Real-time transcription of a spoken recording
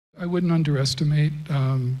I wouldn't underestimate,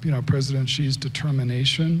 President Xi's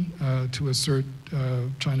determination to assert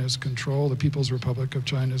China's control, the People's Republic of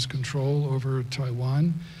China's control over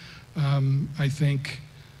Taiwan. I think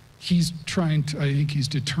he's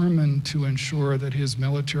determined to ensure that his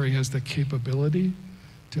military has the capability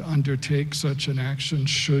to undertake such an action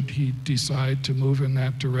should he decide to move in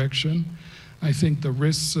that direction. I think the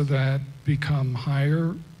risks of that become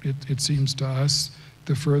higher, it seems to us,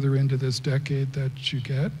 the further into this decade that you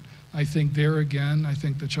get. I think there again, I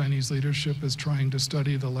think the Chinese leadership is trying to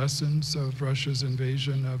study the lessons of Russia's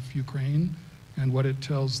invasion of Ukraine and what it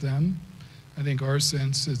tells them. I think our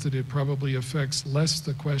sense is that it probably affects less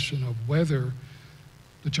the question of whether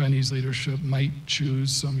the Chinese leadership might choose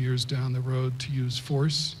some years down the road to use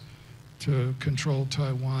force to control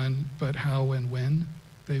Taiwan, but how and when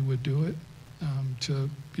they would do it.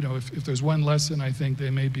 If there's one lesson I think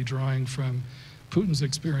they may be drawing from Putin's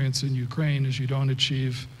experience in Ukraine is you don't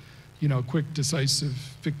achieve, quick, decisive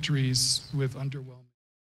victories with underwhelming.